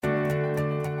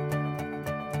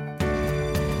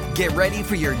Get ready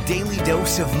for your daily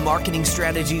dose of marketing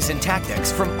strategies and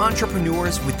tactics from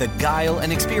entrepreneurs with the guile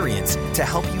and experience to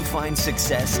help you find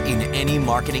success in any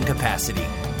marketing capacity.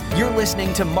 You're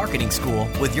listening to Marketing School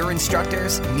with your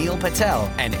instructors, Neil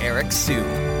Patel and Eric Siu.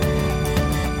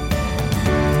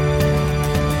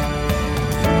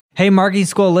 Hey, Marketing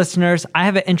School listeners, I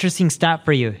have an interesting stat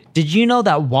for you. Did you know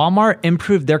that Walmart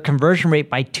improved their conversion rate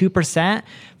by 2%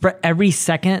 for every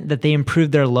second that they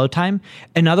improved their load time?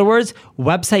 In other words,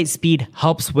 website speed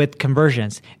helps with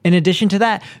conversions. In addition to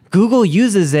that, Google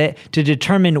uses it to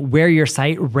determine where your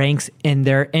site ranks in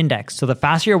their index. So the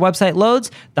faster your website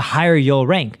loads, the higher you'll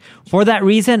rank. For that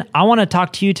reason, I want to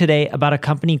talk to you today about a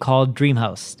company called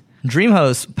DreamHost.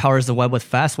 DreamHost powers the web with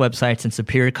fast websites and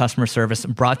superior customer service,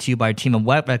 brought to you by a team of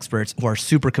web experts who are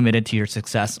super committed to your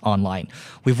success online.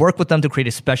 We've worked with them to create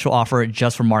a special offer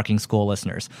just for Marketing School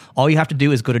listeners. All you have to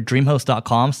do is go to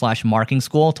dreamhost.com/marketing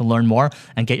school to learn more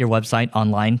and get your website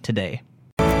online today.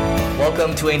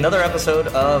 Welcome to another episode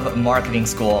of Marketing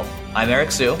School. I'm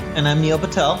Eric Siu. And I'm Neil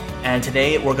Patel. And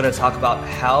today we're going to talk about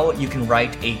how you can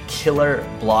write a killer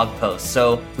blog post.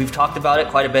 So we've talked about it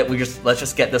quite a bit. Let's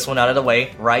just get this one out of the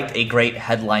way. Write a great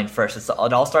headline first. It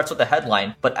all starts with the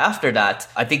headline. But after that,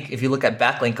 I think if you look at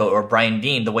Backlinko or Brian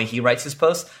Dean, the way he writes his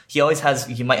posts, he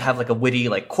might have like a witty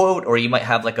like quote, or you might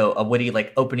have like a witty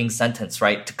like opening sentence,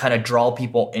 right? To kind of draw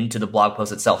people into the blog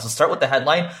post itself. So start with the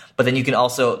headline, but then you can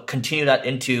also continue that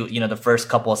into, the first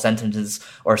couple of sentences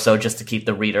or so just to keep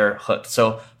the reader hooked.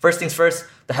 So first things first,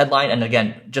 the headline. And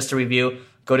again, just to review,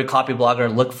 go to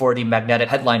Copyblogger, look for the magnetic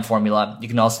headline formula. You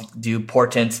can also do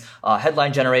Portent's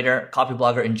headline generator.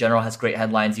 Copyblogger in general has great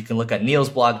headlines. You can look at Neil's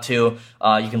blog too.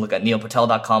 You can look at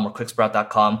neilpatel.com or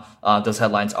quicksprout.com. Those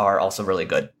headlines are also really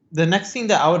good. The next thing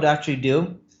that I would actually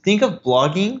do, think of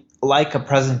blogging like a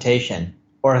presentation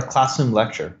or a classroom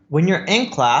lecture. When you're in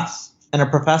class and a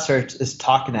professor is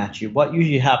talking at you, what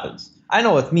usually happens? I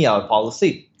know with me, I would fall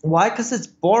asleep. Why? Because it's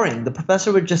boring. The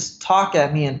professor would just talk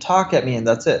at me, and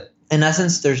that's it. In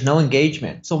essence, there's no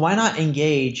engagement. So why not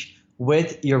engage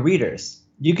with your readers?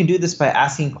 You can do this by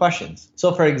asking questions.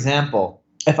 So for example,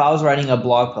 if I was writing a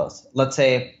blog post, let's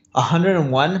say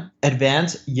 101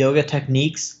 advanced yoga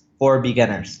techniques for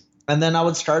beginners. And then I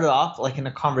would start it off like in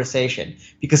a conversation,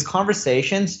 because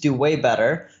conversations do way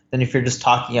better than if you're just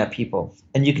talking at people.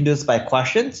 And you can do this by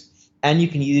questions. And you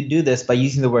can do this by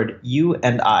using the word you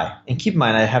and I. And keep in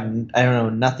mind, I don't know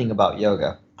nothing about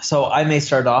yoga. So I may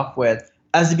start off with,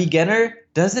 as a beginner,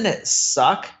 doesn't it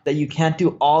suck that you can't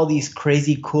do all these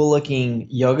crazy cool looking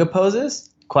yoga poses? ?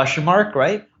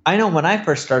 Right? I know when I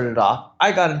first started off,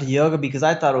 I got into yoga because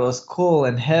I thought it was cool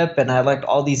and hip and I liked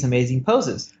all these amazing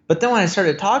poses. But then when I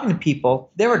started talking to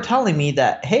people, they were telling me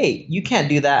that, hey, you can't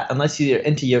do that unless you're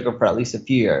into yoga for at least a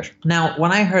few years. Now,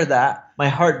 when I heard that, my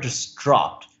heart just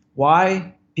dropped.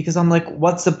 Why? Because I'm like,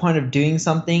 what's the point of doing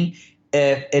something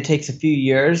if it takes a few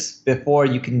years before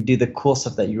you can do the cool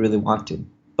stuff that you really want to?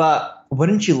 But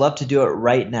wouldn't you love to do it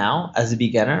right now as a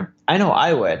beginner? I know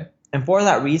I would. And for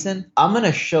that reason, I'm going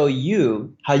to show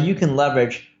you how you can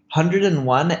leverage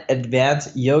 101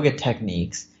 advanced yoga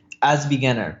techniques as a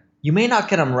beginner. You may not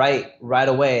get them right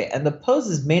away, and the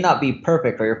poses may not be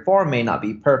perfect, or your form may not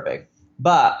be perfect.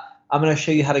 But I'm going to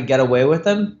show you how to get away with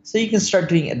them so you can start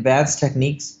doing advanced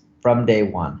techniques from day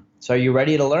one. So are you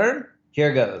ready to learn?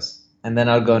 Here goes. And then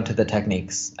I'll go into the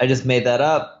techniques. I just made that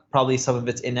up. Probably some of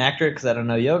it's inaccurate because I don't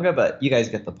know yoga, but you guys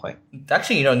get the point.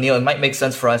 Actually, Neil, it might make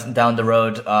sense for us down the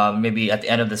road, maybe at the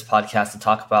end of this podcast, to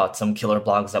talk about some killer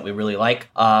blogs that we really like.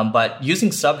 But using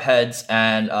subheads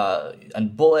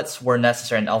and bullets where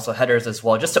necessary, and also headers as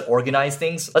well, just to organize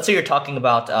things. Let's say you're talking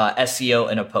about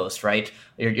SEO in a post, right?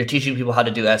 You're teaching people how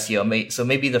to do SEO. So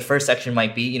maybe the first section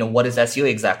might be, what is SEO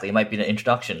exactly? It might be an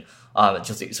introduction.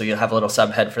 So you'll have a little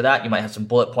subhead for that. You might have some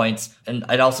bullet points. And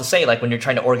I'd also say, like, when you're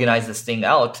trying to organize this thing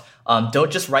out,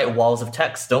 don't just write walls of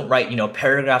text. Don't write,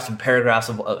 paragraphs and paragraphs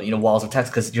of, walls of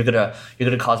text, because you're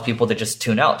gonna cause people to just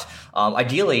tune out.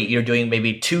 Ideally, you're doing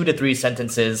maybe 2 to 3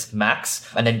 sentences max,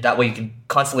 and then that way you can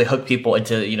constantly hook people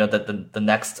into, the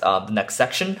next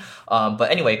section. But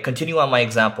anyway, continue on my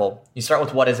example. You start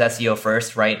with what is SEO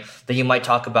first, right? Then you might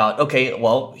talk about, okay,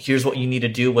 well, here's what you need to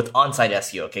do with on-site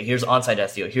SEO. Okay, here's on-site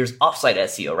SEO. Here's off-site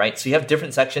SEO, right? So you have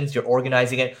different sections. You're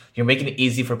organizing it. You're making it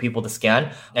easy for people to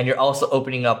scan, and you're also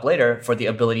opening up later for the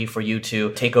ability for you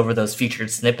to take over those featured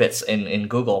snippets in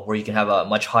Google, where you can have a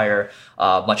much higher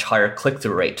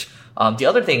click-through rate. The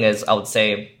other thing is, I would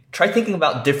say, try thinking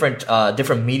about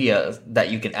different media that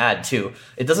you can add too.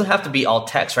 It doesn't have to be all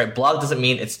text, right? Blog doesn't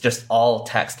mean it's just all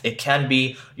text. It can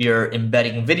be you're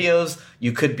embedding videos.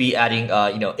 You could be adding,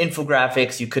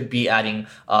 infographics. You could be adding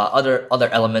other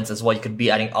elements as well. You could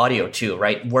be adding audio too,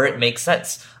 right? Where it makes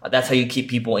sense. That's how you keep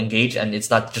people engaged, and it's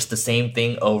not just the same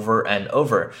thing over and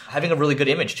over. Having a really good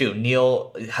image too.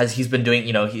 Neil he's been doing,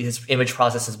 his image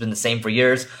process has been the same for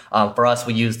years. For us,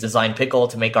 we use Design Pickle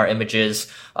to make our images,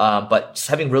 but just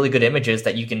having really good images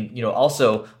that you can,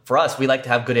 also for us, we like to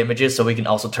have good images so we can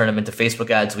also turn them into Facebook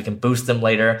ads. We can boost them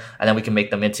later, and then we can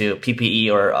make them into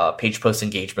PPE or page post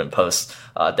engagement posts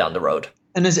down the road.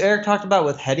 And as Eric talked about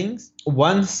with headings,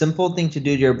 one simple thing to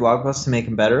do to your blog post to make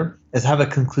them better is have a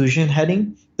conclusion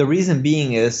heading. The reason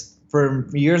being is for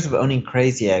years of owning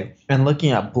Crazy Egg and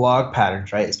looking at blog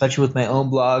patterns, right, especially with my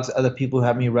own blogs, other people who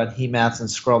have me run heat maps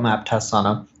and scroll map tests on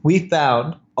them, we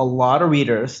found a lot of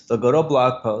readers, they'll go to a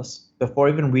blog post before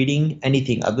even reading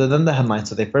anything other than the headline.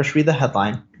 So they first read the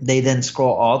headline, they then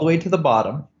scroll all the way to the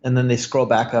bottom, and then they scroll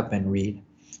back up and read.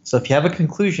 So if you have a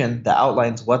conclusion that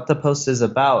outlines what the post is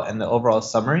about and the overall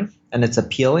summary, and it's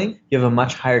appealing, you have a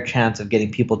much higher chance of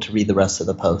getting people to read the rest of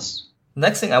the post.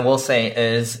 Next thing I will say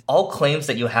is all claims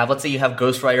that you have, let's say you have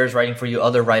ghostwriters writing for you,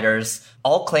 other writers,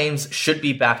 all claims should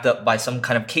be backed up by some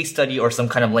kind of case study or some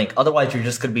kind of link. Otherwise, you're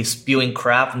just going to be spewing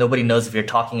crap. Nobody knows if you're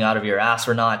talking out of your ass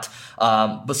or not.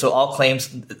 But so all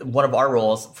claims, one of our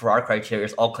rules for our criteria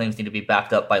is all claims need to be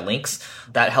backed up by links.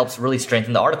 That helps really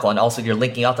strengthen the article. And also, you're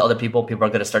linking out to other people. People are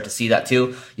going to start to see that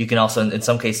too. You can also, in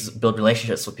some cases, build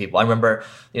relationships with people. I remember,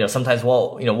 sometimes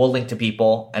we'll link to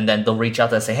people, and then they'll reach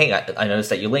out and say, "Hey, I noticed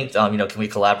that you linked. Can we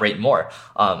collaborate more?"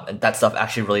 And that stuff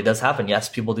actually really does happen. Yes,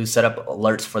 people do set up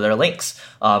alerts for their links.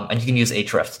 And you can use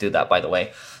Ahrefs to do that, by the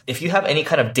way. If you have any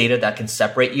kind of data that can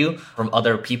separate you from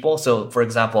other people, so for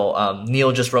example,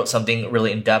 Neil just wrote something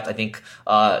really in depth. I think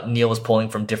Neil was pulling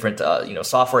from different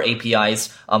software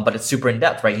APIs, but it's super in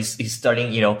depth, right? He's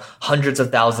studying hundreds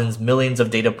of thousands, millions of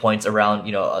data points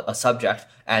around a subject,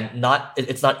 and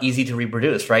it's not easy to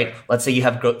reproduce, right? Let's say you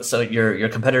have your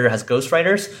competitor has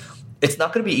ghostwriters. It's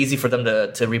not going to be easy for them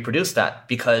to reproduce that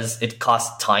because it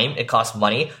costs time, it costs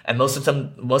money, and most of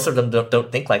them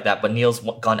don't think like that. But Neil's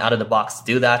gone out of the box to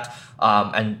do that,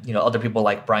 and other people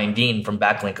like Brian Dean from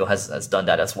Backlinko has done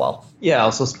that as well. Yeah, I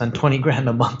also spend $20,000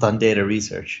 a month on data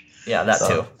research. Yeah, that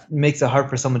too. It makes it hard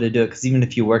for someone to do it because even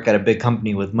if you work at a big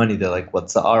company with money, they're like,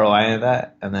 "What's the ROI of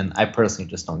that?" And then I personally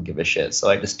just don't give a shit,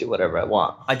 so I just do whatever I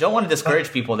want. I don't want to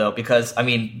discourage people though, because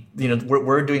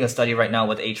we're doing a study right now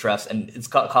with Ahrefs, and it's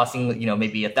costing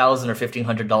maybe $1,000 or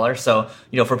 $1,500. So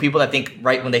for people that think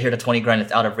right when they hear the $20,000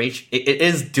 it's out of reach, it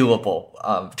is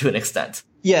doable to an extent.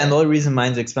 Yeah, and the only reason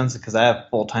mine's expensive because I have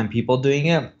full-time people doing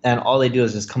it, and all they do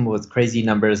is just come up with crazy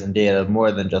numbers and data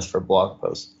more than just for blog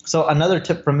posts. So another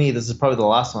tip from me, this is probably the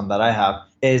last one that I have,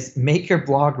 is make your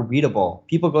blog readable.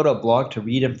 People go to a blog to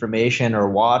read information or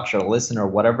watch or listen or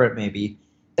whatever it may be.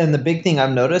 And the big thing I've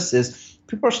noticed is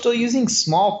people are still using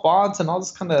small fonts and all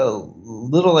this kind of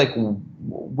little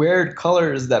weird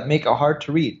colors that make it hard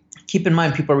to read. Keep in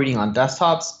mind, people are reading on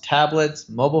desktops, tablets,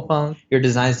 mobile phones. Your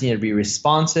designs need to be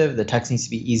responsive. The text needs to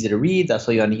be easy to read. That's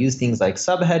why you want to use things like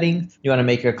subheading. You want to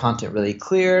make your content really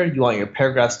clear. You want your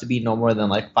paragraphs to be no more than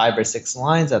 5 or 6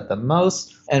 lines at the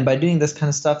most. And by doing this kind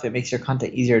of stuff, it makes your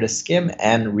content easier to skim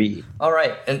and read. All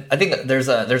right. And I think there's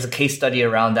a case study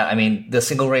around that. I mean, the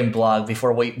Single Grain blog,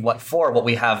 before what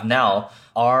we have now,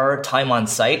 our time on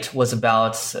site was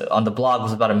on the blog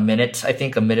was about a minute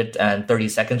and 30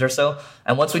 seconds or so.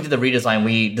 And once we did the redesign,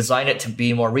 we designed it to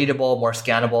be more readable, more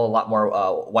scannable, a lot more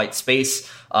white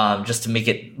space, just to make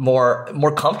it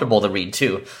more comfortable to read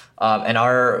too. And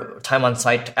our time on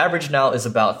site average now is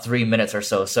about 3 minutes or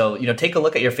so. So, take a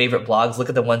look at your favorite blogs. Look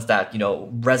at the ones that,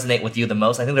 resonate with you the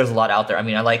most. I think there's a lot out there. I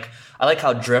mean, I like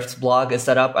how Drift's blog is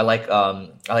set up. I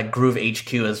like Groove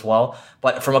HQ as well.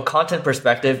 But from a content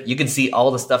perspective, you can see all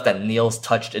the stuff that Neil's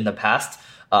touched in the past.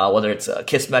 Whether it's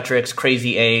Kissmetrics,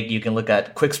 Crazy Egg, you can look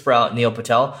at Quicksprout, Neil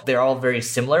Patel. They're all very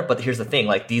similar, but here's the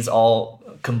thing, these all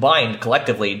combined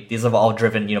collectively, these have all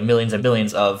driven, millions and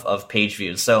millions of page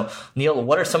views. So Neil,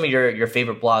 what are some of your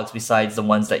favorite blogs besides the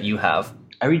ones that you have?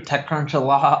 I read TechCrunch a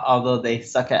lot, although they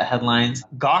suck at headlines.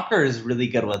 Gawker is really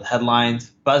good with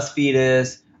headlines. BuzzFeed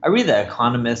is. I read The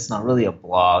Economist, not really a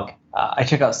blog. I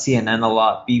check out CNN a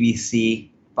lot, BBC.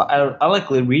 But I like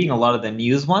reading a lot of the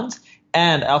news ones.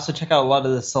 And I also check out a lot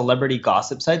of the celebrity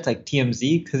gossip sites like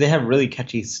TMZ because they have really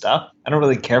catchy stuff. I don't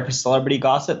really care for celebrity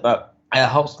gossip, but it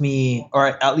helps me,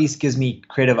 or at least gives me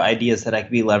creative ideas that I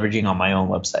could be leveraging on my own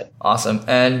website. Awesome.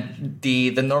 And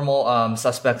the normal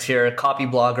suspects here,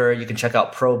 Copyblogger, you can check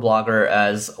out ProBlogger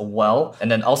as well.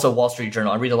 And then also Wall Street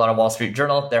Journal. I read a lot of Wall Street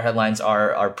Journal. Their headlines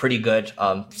are pretty good.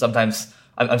 Sometimes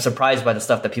I'm surprised by the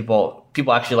stuff that people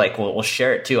actually like will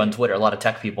share it too on Twitter. A lot of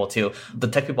tech people too. The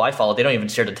tech people I follow, they don't even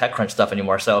share the TechCrunch stuff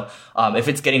anymore. So if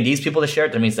it's getting these people to share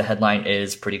it, that means the headline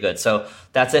is pretty good. So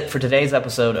that's it for today's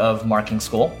episode of Marketing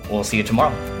School. We'll see you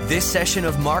tomorrow. This session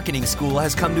of Marketing School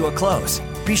has come to a close.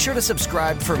 Be sure to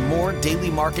subscribe for more daily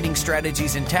marketing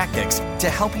strategies and tactics to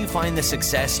help you find the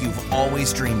success you've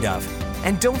always dreamed of.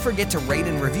 And don't forget to rate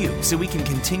and review so we can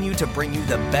continue to bring you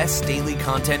the best daily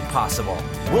content possible.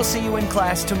 We'll see you in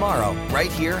class tomorrow,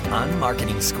 right here on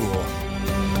Marketing School.